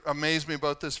things that amaze me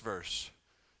about this verse.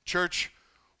 Church,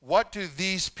 what do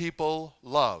these people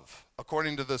love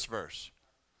according to this verse?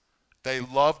 They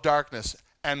love darkness.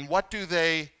 And what do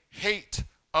they hate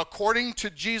according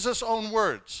to Jesus' own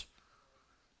words?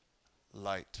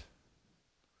 Light.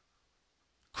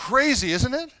 Crazy,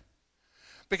 isn't it?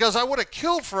 Because I would have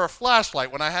killed for a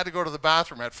flashlight when I had to go to the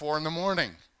bathroom at 4 in the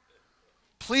morning.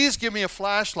 Please give me a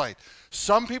flashlight.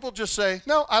 Some people just say,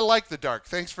 no, I like the dark,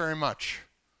 thanks very much.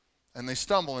 And they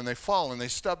stumble and they fall and they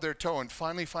stub their toe and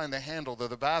finally find the handle to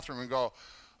the bathroom and go,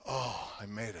 oh, I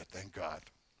made it, thank God.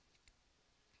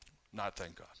 Not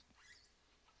thank God.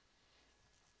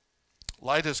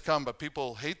 Light has come, but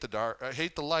people hate the dark,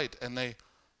 hate the light, and they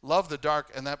love the dark,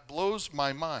 and that blows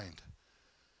my mind.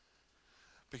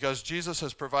 Because Jesus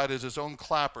has provided his own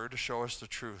clapper to show us the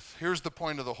truth. Here's the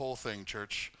point of the whole thing,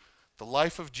 church. The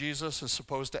life of Jesus is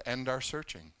supposed to end our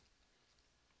searching.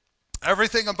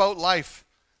 Everything about life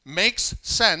makes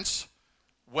sense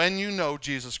when you know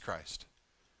Jesus Christ.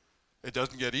 It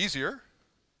doesn't get easier.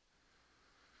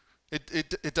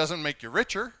 It doesn't make you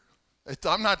richer.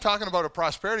 I'm not talking about a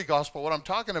prosperity gospel. What I'm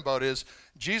talking about is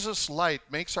Jesus' light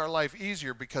makes our life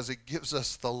easier because it gives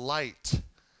us the light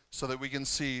so that we can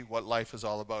see what life is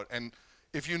all about. And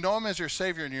if you know him as your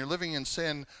Savior and you're living in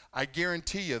sin, I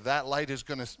guarantee you that light is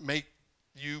going to make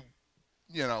you,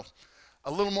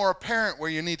 a little more apparent where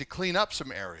you need to clean up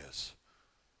some areas.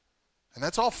 And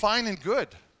that's all fine and good.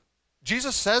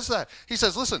 Jesus says that. He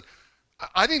says, listen,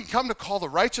 I didn't come to call the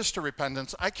righteous to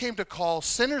repentance. I came to call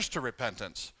sinners to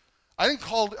repentance. I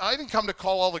didn't come to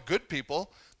call all the good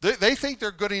people. They think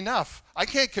they're good enough. I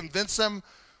can't convince them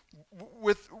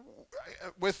with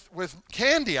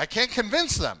candy. I can't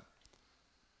convince them.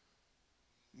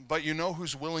 But you know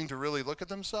who's willing to really look at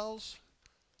themselves?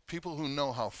 People who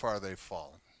know how far they've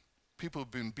fallen. People who've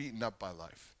been beaten up by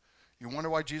life. You wonder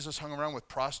why Jesus hung around with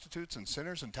prostitutes and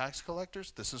sinners and tax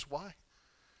collectors? This is why.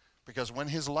 Because when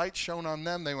his light shone on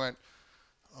them, they went,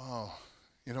 oh,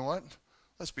 you know what?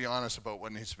 Let's be honest about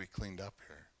what needs to be cleaned up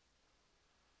here.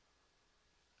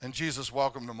 And Jesus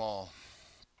welcomed them all.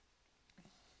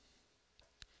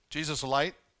 Jesus'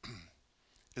 light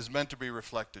is meant to be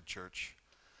reflected, church.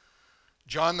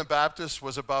 John the Baptist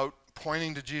was about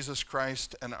pointing to Jesus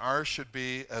Christ, and ours should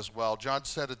be as well. John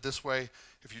said it this way.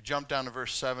 If you jump down to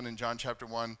verse 7 in John chapter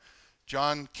 1,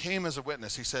 John came as a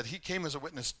witness. He said he came as a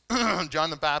witness. John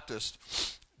the Baptist.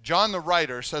 John the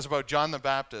writer says about John the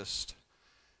Baptist,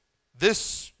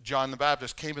 this John the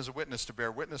Baptist came as a witness to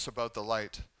bear witness about the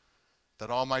light, that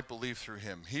all might believe through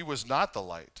him. He was not the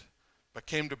light, but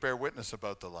came to bear witness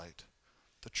about the light.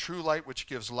 The true light which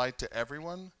gives light to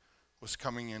everyone was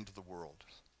coming into the world.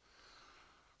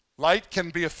 Light can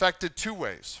be affected two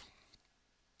ways.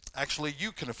 Actually,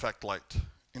 you can affect light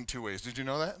in two ways. Did you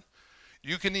know that?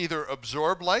 You can either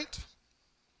absorb light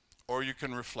or you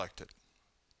can reflect it.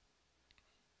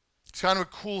 It's kind of a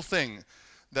cool thing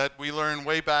that we learned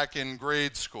way back in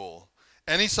grade school.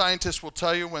 Any scientist will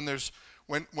tell you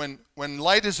when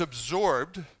light is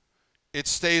absorbed, it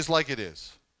stays like it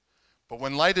is. But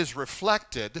when light is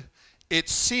reflected, it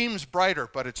seems brighter,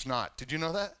 but it's not. Did you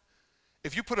know that?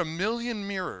 If you put 1,000,000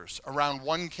 mirrors around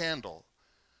one candle,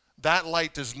 that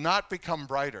light does not become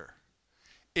brighter.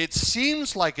 It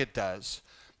seems like it does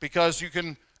because you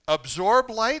can absorb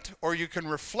light or you can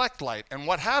reflect light. And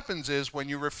what happens is when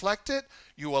you reflect it,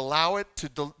 you allow it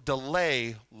to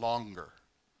delay longer.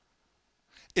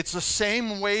 It's the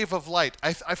same wave of light.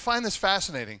 I find this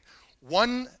fascinating.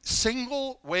 One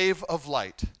single wave of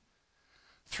light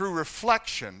through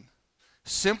reflection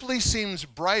simply seems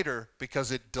brighter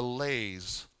because it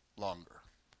delays longer.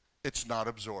 It's not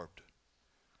absorbed.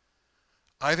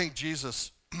 I think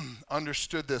Jesus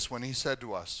understood this when he said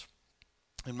to us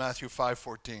in Matthew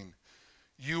 5:14,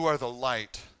 "You are the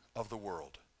light of the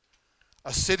world.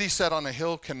 A city set on a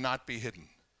hill cannot be hidden.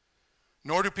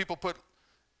 Nor do people put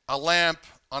a lamp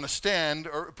on a stand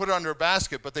or put it under a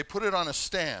basket, but they put it on a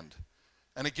stand,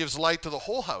 and it gives light to the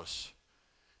whole house.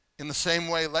 In the same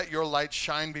way, let your light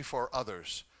shine before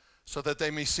others, so that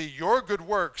they may see your good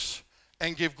works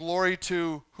and give glory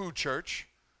to who, church?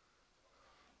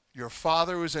 Your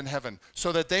Father who is in heaven.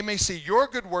 So that they may see your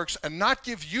good works and not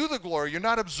give you the glory. You're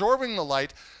not absorbing the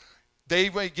light. They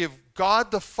may give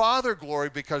God the Father glory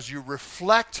because you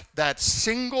reflect that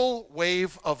single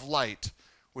wave of light,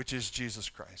 which is Jesus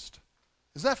Christ.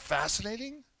 Isn't that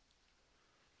fascinating?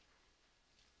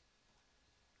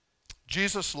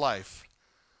 Jesus' life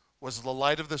was the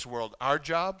light of this world. Our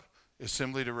job is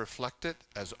simply to reflect it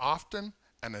as often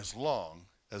and as long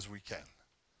as we can.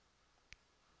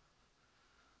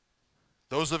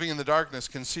 Those living in the darkness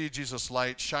can see Jesus'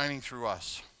 light shining through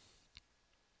us.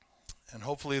 And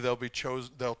hopefully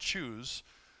they'll choose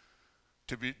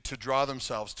to draw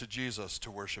themselves to Jesus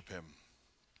to worship him.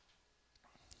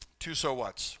 Two so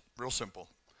whats, real simple.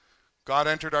 God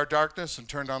entered our darkness and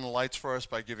turned on the lights for us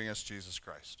by giving us Jesus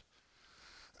Christ.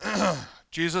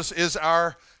 Jesus is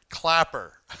our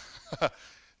clapper.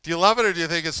 Do you love it, or do you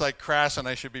think it's like crass and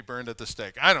I should be burned at the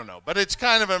stake? I don't know, but it's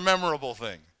kind of a memorable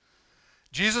thing.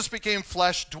 Jesus became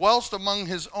flesh, dwelt among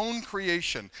his own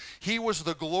creation. He was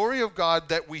the glory of God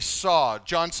that we saw.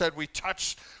 John said we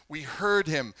touched, we heard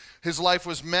him. His life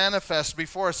was manifest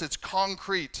before us. It's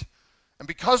concrete. And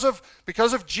because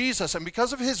of Jesus and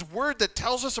because of his word that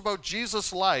tells us about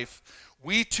Jesus' life,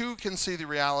 we too can see the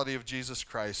reality of Jesus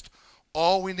Christ.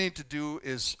 All we need to do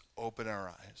is open our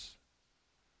eyes.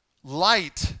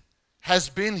 Light has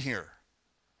been here.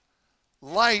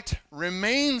 Light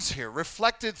remains here,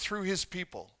 reflected through his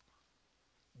people.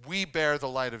 We bear the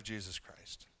light of Jesus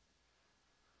Christ.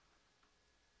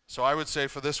 So I would say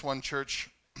for this one, church,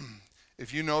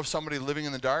 if you know of somebody living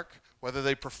in the dark, whether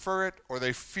they prefer it or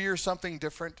they fear something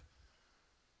different,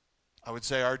 I would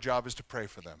say our job is to pray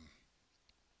for them.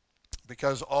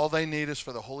 Because all they need is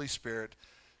for the Holy Spirit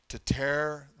to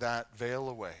tear that veil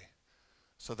away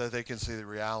so that they can see the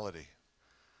reality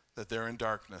that they're in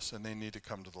darkness and they need to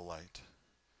come to the light.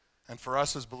 And for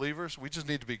us as believers, we just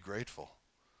need to be grateful.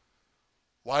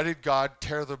 Why did God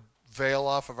tear the veil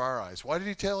off of our eyes? Why did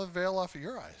he tear the veil off of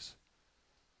your eyes?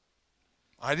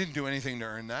 I didn't do anything to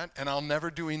earn that, and I'll never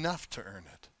do enough to earn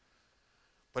it.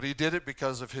 But he did it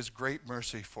because of his great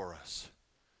mercy for us.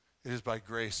 It is by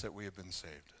grace that we have been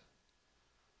saved.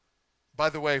 By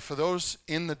the way, for those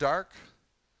in the dark,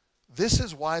 this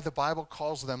is why the Bible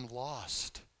calls them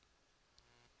lost.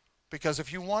 Because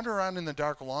if you wander around in the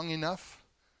dark long enough,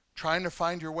 trying to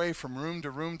find your way from room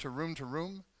to room to room to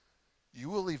room, you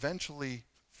will eventually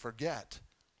forget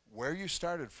where you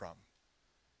started from,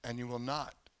 and you will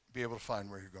not be able to find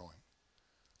where you're going.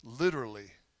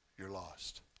 Literally, you're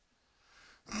lost.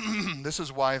 This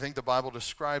is why I think the Bible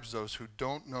describes those who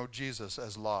don't know Jesus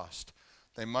as lost.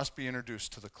 They must be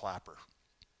introduced to the clapper.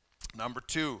 Number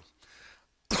 2,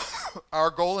 our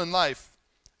goal in life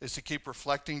is to keep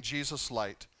reflecting Jesus'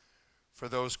 light for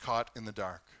those caught in the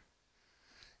dark.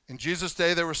 In Jesus'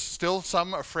 day, there were still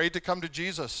some afraid to come to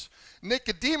Jesus.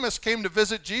 Nicodemus came to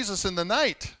visit Jesus in the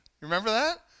night. You remember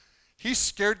that? He's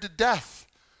scared to death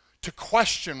to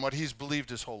question what he's believed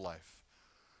his whole life.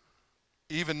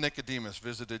 Even Nicodemus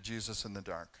visited Jesus in the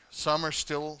dark. Some are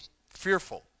still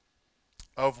fearful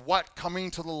of what coming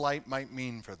to the light might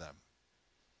mean for them.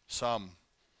 Some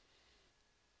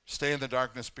stay in the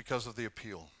darkness because of the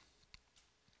appeal.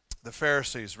 The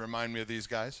Pharisees remind me of these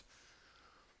guys.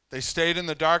 They stayed in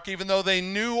the dark even though they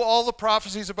knew all the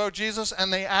prophecies about Jesus,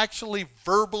 and they actually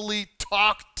verbally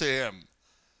talked to him.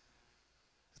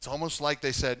 It's almost like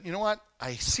they said, you know what?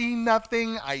 I see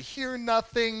nothing. I hear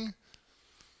nothing.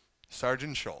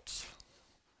 Sergeant Schultz.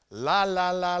 La, la,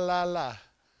 la, la, la.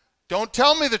 Don't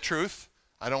tell me the truth.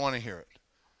 I don't want to hear it.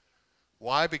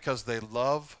 Why? Because they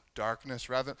love darkness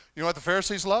rather. You know what the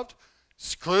Pharisees loved?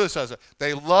 It clearly says it.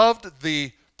 They loved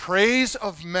the praise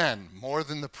of men more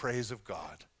than the praise of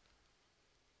God.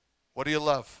 What do you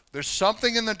love? There's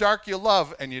something in the dark you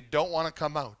love and you don't want to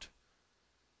come out.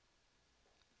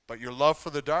 But your love for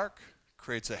the dark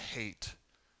creates a hate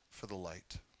for the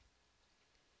light.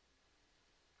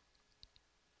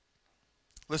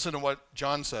 Listen to what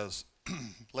John says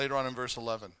later on in verse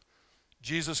 11.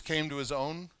 Jesus came to his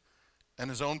own, and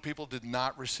his own people did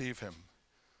not receive him.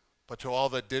 But to all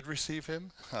that did receive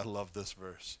him, I love this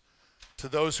verse, to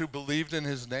those who believed in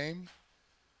his name,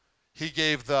 he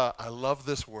gave the, I love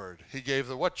this word, he gave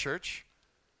the what, church?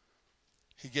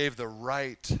 He gave the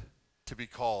right to be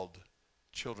called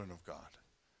children of God.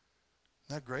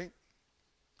 Isn't that great?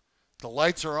 The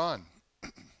lights are on.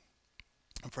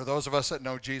 And for those of us that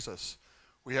know Jesus,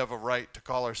 we have a right to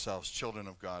call ourselves children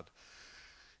of God.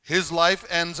 His life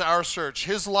ends our search.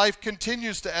 His life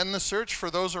continues to end the search for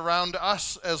those around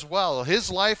us as well. His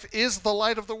life is the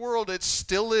light of the world. It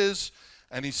still is,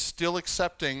 and he's still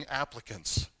accepting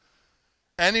applicants.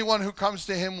 Anyone who comes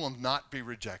to him will not be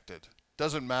rejected.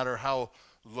 Doesn't matter how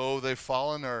low they've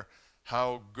fallen or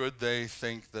how good they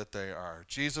think that they are.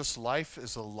 Jesus' life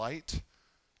is a light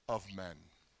of men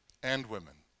and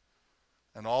women.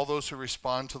 And all those who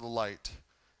respond to the light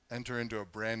enter into a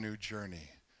brand new journey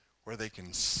where they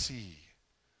can see.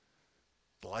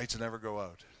 The lights never go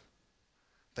out.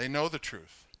 They know the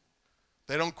truth.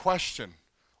 They don't question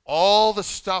all the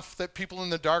stuff that people in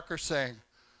the dark are saying.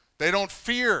 They don't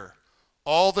fear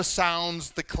all the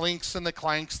sounds, the clinks and the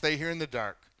clanks they hear in the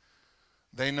dark.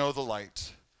 They know the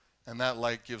light, and that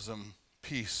light gives them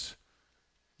peace,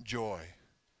 joy,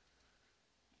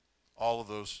 all of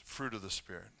those fruit of the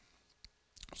Spirit.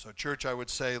 So church, I would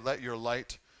say, let your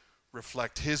light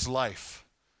reflect his life,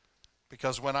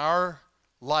 because when our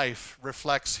life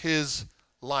reflects his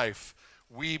life,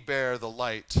 we bear the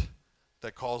light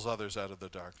that calls others out of the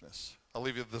darkness. I'll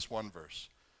leave you with this one verse.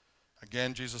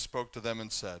 Again, Jesus spoke to them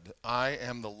and said, I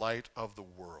am the light of the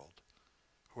world.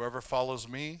 Whoever follows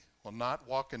me will not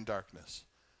walk in darkness,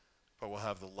 but will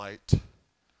have the light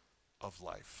of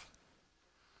life.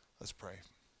 Let's pray.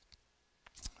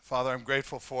 Father, I'm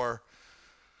grateful for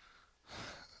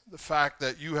the fact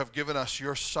that you have given us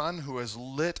your Son who has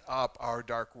lit up our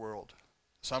dark world.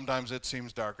 Sometimes it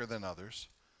seems darker than others.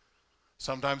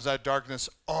 Sometimes that darkness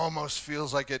almost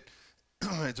feels like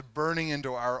it's burning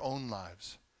into our own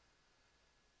lives.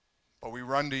 But we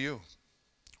run to you.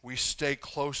 We stay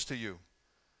close to you.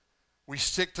 We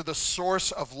stick to the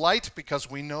source of light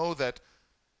because we know that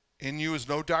in you is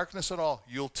no darkness at all.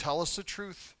 You'll tell us the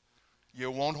truth. You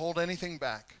won't hold anything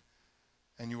back.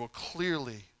 And you will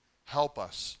clearly help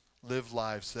us live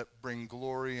lives that bring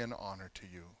glory and honor to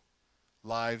you.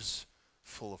 Lives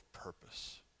full of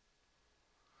purpose.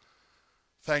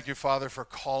 Thank you, Father, for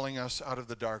calling us out of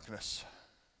the darkness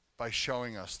by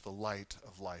showing us the light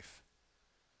of life.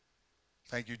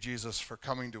 Thank you, Jesus, for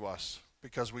coming to us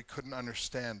because we couldn't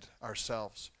understand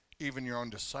ourselves. Even your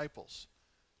own disciples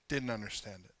didn't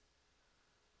understand it.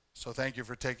 So thank you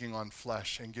for taking on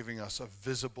flesh and giving us a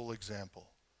visible example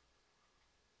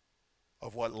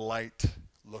of what light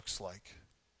looks like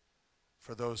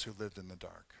for those who lived in the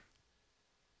dark.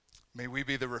 May we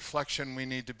be the reflection we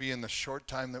need to be in the short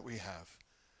time that we have.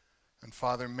 And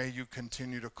Father, may you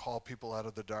continue to call people out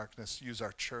of the darkness. Use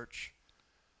our church,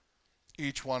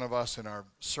 each one of us in our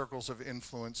circles of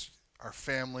influence, our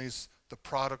families, the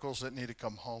prodigals that need to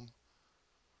come home,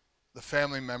 the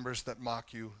family members that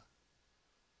mock you,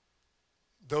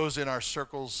 those in our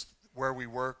circles where we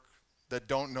work that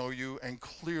don't know you and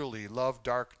clearly love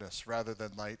darkness rather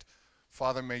than light.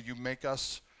 Father, may you make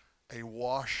us a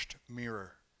washed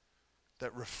mirror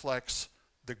that reflects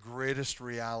the greatest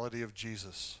reality of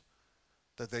Jesus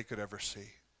that they could ever see.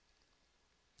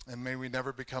 And may we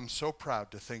never become so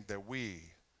proud to think that we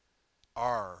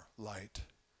are light.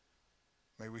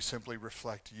 May we simply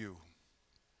reflect you.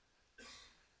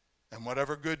 And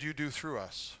whatever good you do through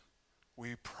us,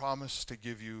 we promise to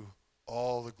give you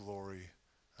all the glory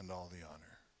and all the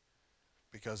honor.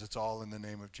 Because it's all in the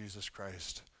name of Jesus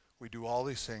Christ. We do all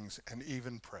these things and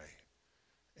even pray.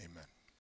 Amen.